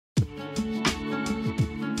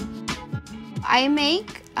I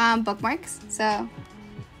make bookmarks. So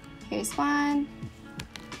here's one,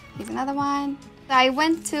 here's another one. I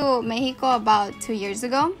went to Mexico about 2 years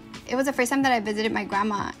ago. It was the first time that I visited my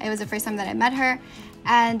grandma. It was the first time that I met her,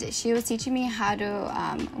 and she was teaching me how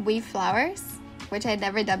to weave flowers, which I'd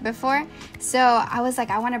never done before. So I was like,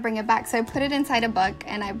 I want to bring it back. So I put it inside a book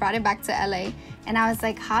and I brought it back to LA. And I was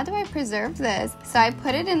like, how do I preserve this? So I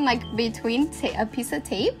put it in like between a piece of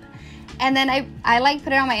tape. And then I like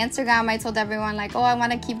put it on my Instagram. I told everyone like, oh, I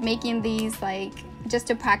want to keep making these, like just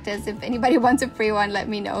to practice. If anybody wants a free one, let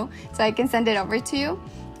me know so I can send it over to you.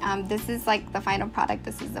 This is like the final product.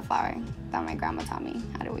 This is the flower that my grandma taught me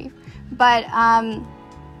how to weave. But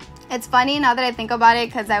it's funny now that I think about it,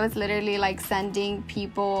 because I was literally like sending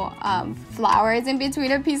people flowers in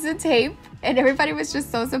between a piece of tape, and everybody was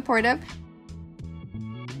just so supportive.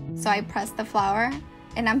 So I pressed the flower,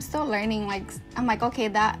 and I'm still learning. Like, I'm like, okay,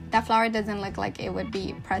 that flower doesn't look like it would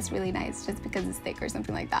be pressed really nice just because it's thick or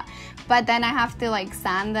something like that. But then I have to like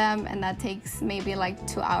sand them, and that takes maybe like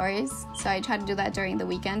 2 hours. So I try to do that during the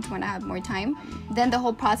weekend when I have more time. Then the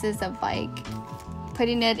whole process of like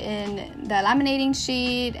putting it in the laminating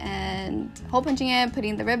sheet and hole punching it,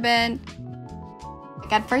 putting the ribbon.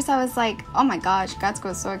 Like at first I was like, oh my gosh, grad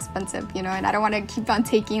school is so expensive, you know, and I don't want to keep on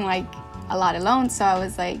taking like a lot of loans. So I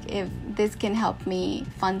was like, if this can help me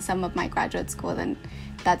fund some of my graduate school, then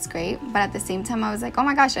that's great. But at the same time, I was like, oh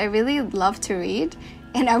my gosh, I really love to read.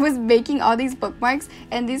 And I was making all these bookmarks,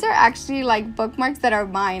 and these are actually like bookmarks that are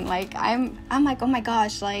mine. Like I'm like, oh my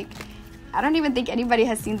gosh, like I don't even think anybody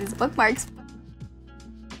has seen these bookmarks.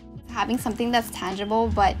 Having something that's tangible,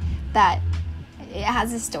 but that it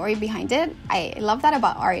has a story behind it. I love that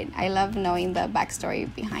about art. I love knowing the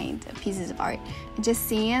backstory behind pieces of art. Just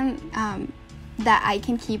seeing that I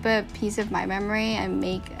can keep a piece of my memory and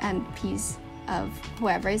make a piece of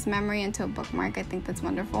whoever's memory into a bookmark, I think that's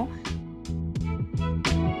wonderful.